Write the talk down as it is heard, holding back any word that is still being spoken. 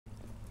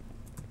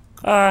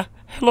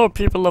Hello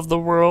people of the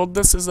world,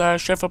 this is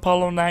Chef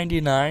Apollo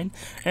 99,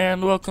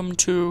 and welcome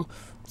to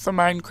the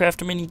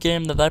Minecraft mini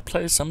game that I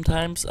play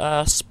sometimes,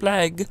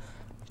 SPLEGG.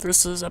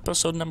 This is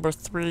episode number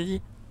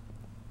 3.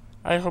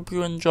 I hope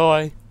you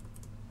enjoy.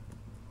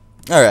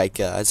 Alright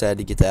guys, I had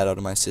to get that out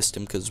of my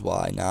system, because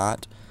why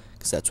not?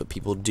 Because that's what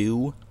people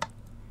do.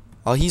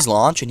 Oh, he's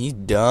launching, he's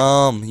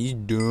dumb,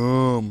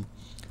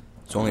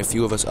 There's only a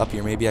few of us up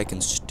here, maybe I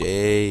can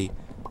stay.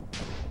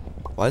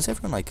 Why is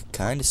everyone, like,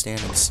 kind of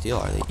standing still?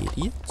 Are they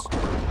idiots?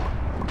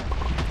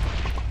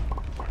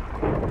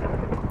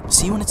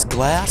 See, when it's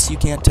glass, you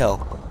can't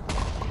tell.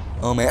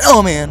 Oh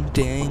man,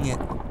 dang it.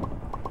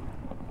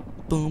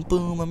 Boom,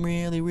 boom, I'm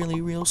really,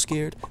 real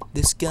scared.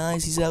 This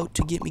guy's, he's out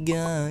to get me,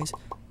 guys.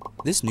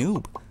 This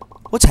noob.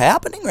 What's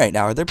happening right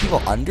now? Are there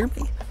people under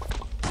me?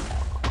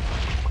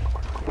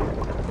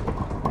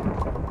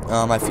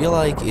 I feel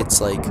like it's,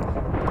 like,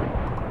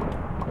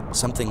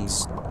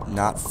 something's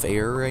not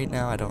fair right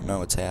now. I don't know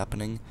what's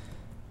happening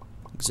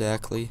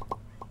exactly,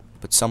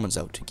 but someone's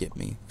out to get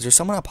me. Is there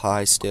someone up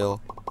high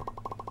still?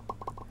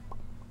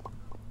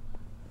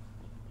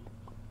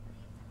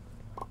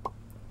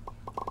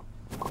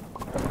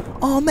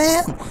 Oh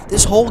man,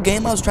 this whole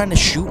game I was trying to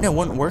shoot and it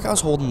wouldn't work. I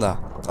was holding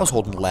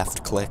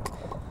left click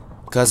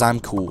because I'm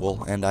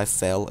cool, and I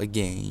fell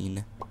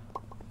again.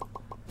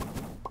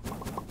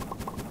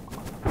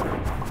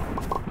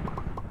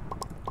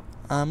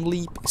 I'm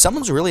leaping.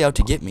 Someone's really out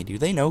to get me. Do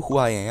they know who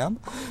I am?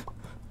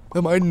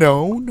 Am I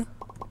known?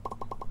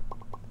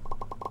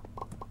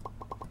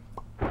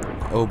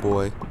 Oh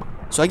boy.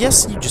 So I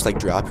guess you just like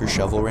drop your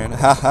shovel random.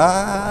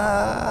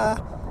 Haha.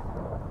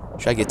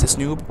 Should I get this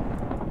noob?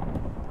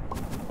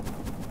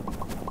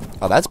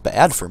 Oh, that's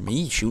bad for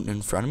me, shooting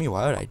in front of me.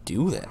 Why would I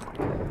do that?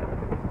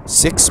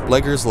 6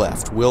 spleggers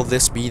left. Will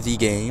this be the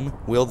game?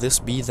 Will this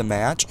be the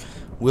match?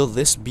 Will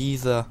this be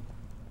the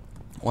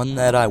one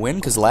that I win?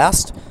 Because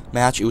last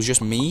match, it was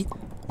just me,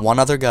 one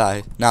other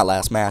guy. Not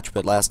last match,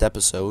 but last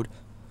episode.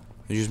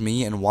 It was just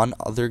me and one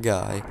other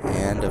guy.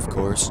 And, of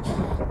course,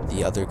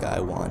 the other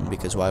guy won.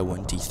 Because why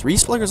wouldn't he? 3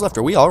 spleggers left.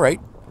 Are we alright?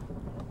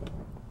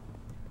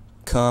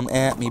 Come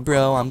at me,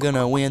 bro. I'm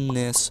gonna win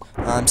this.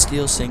 I'm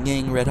still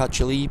singing Red Hot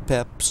Chili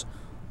Peps.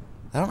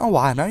 I don't know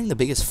why. I'm not even the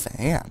biggest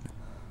fan.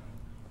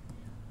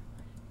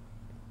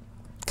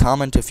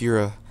 Comment if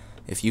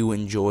you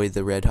enjoy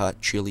the Red Hot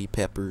Chili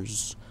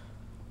Peppers.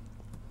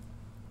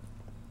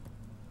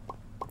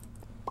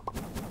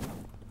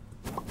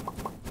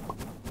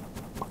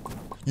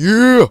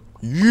 Yeah!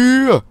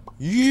 Yeah!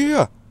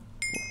 Yeah!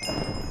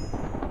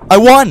 I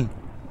won!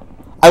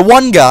 I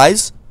won,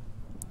 guys!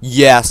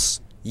 Yes.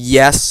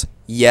 Yes.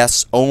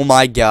 Yes. Oh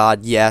my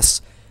god,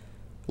 yes.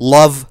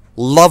 Love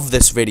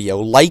this video.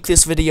 Like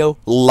this video.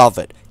 Love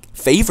it.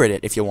 Favorite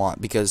it if you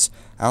want, because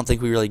I don't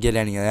think we really get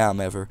any of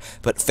them ever.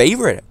 But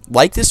favorite it.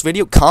 Like this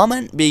video.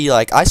 Comment. Be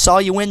like, I saw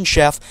you win,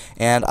 Chef,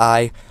 and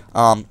I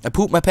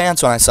pooped my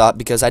pants when I saw it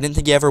because I didn't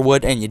think you ever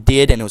would, and you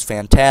did, and it was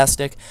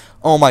fantastic.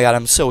 Oh my god,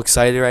 I'm so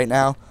excited right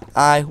now.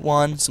 I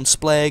won some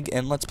Spleg,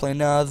 and let's play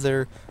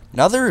another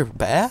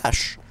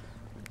bash.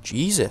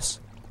 Jesus.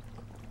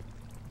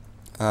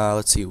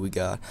 Let's see who we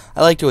got.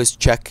 I like to always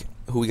check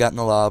who we got in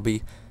the lobby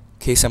in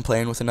case I'm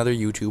playing with another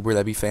YouTuber.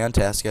 That'd be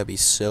fantastic. I'd be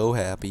so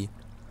happy.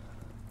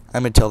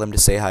 I'm gonna tell them to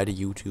say hi to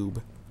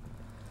YouTube.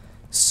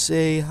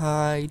 Say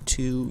hi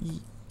to...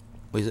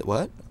 Wait, is it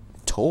what?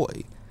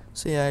 Toy.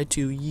 Say hi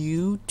to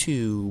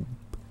YouTube.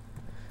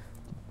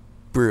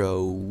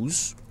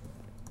 Bros.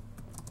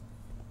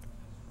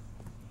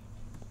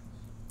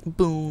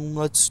 Boom.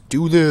 Let's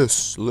do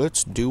this.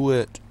 Let's do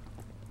it.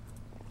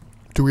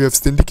 Do we have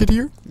Syndicate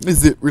here?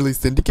 Is it really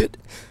Syndicate?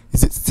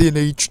 Is it Sin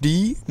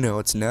HD? No,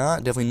 it's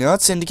not. Definitely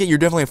not Syndicate. You're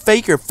definitely a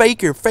faker.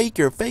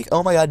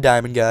 Oh my god,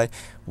 Diamond Guy.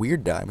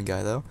 Weird Diamond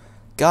Guy, though.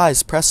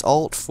 Guys, press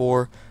Alt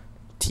for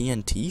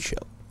TNT show.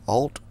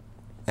 Alt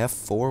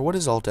F4? What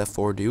does Alt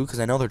F4 do? Because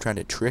I know they're trying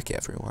to trick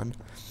everyone.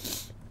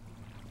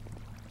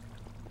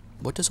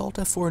 What does Alt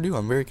F4 do?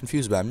 I'm very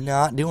confused, but I'm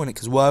not doing it.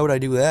 Because why would I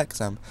do that?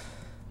 Because I'm...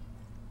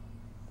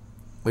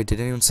 Wait, did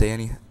anyone say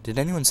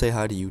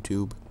hi to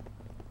YouTube?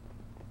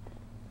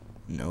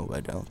 No, I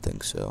don't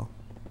think so.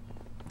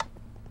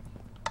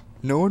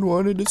 No one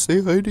wanted to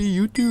say hi to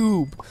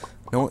YouTube.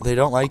 No, they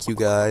don't like you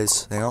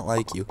guys. They don't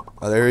like you.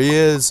 Oh, there he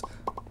is.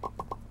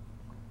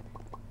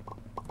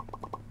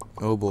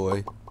 Oh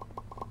boy.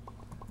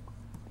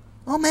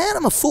 Oh man,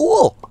 I'm a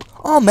fool.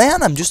 Oh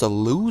man, I'm just a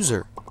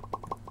loser.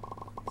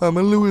 I'm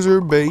a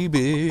loser,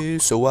 baby,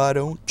 so why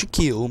don't you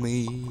kill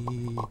me?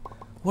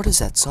 What is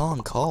that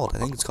song called? I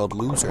think it's called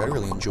Loser. I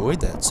really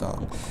enjoyed that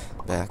song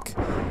back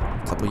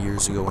a couple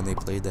years ago when they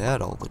played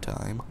that all the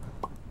time.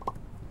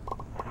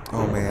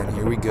 Oh man,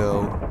 here we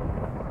go.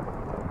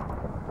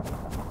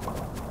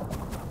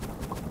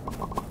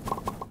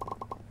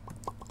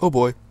 Oh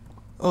boy.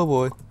 Oh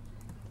boy.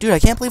 Dude, I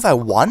can't believe I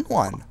won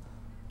one.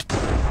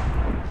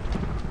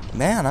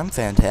 Man, I'm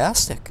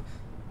fantastic.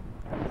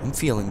 I'm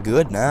feeling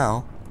good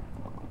now.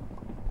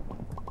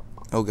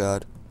 Oh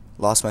god.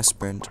 Lost my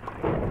sprint.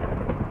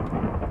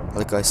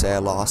 Like I say, I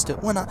lost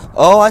it when I...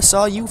 Oh, I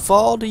saw you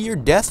fall to your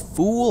death,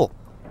 fool.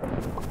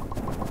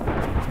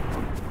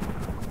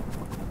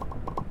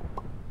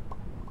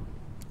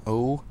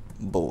 Oh,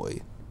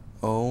 boy.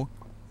 Oh,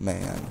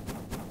 man.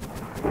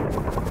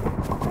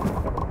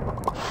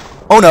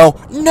 Oh, no.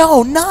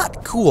 No,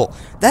 not cool.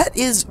 That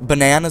is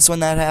bananas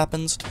when that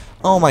happens.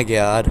 Oh, my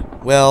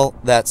God. Well,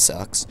 that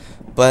sucks.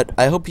 But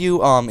I hope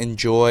you,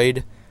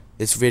 enjoyed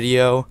this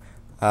video.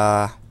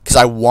 'Cause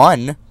I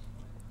won.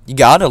 You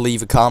gotta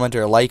leave a comment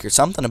or a like or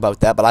something about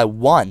that, but I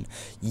won.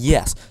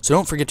 Yes. So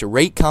don't forget to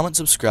rate, comment,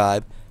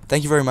 subscribe.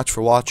 Thank you very much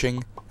for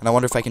watching. And I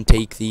wonder if I can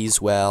take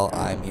these while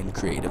I'm in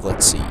creative.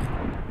 Let's see.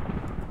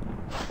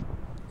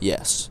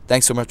 Yes.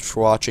 Thanks so much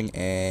for watching,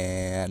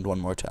 and one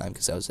more time,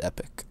 because that was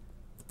epic.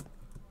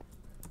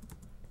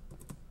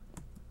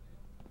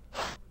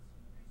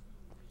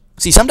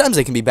 See, sometimes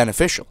they can be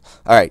beneficial.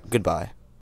 Alright, goodbye.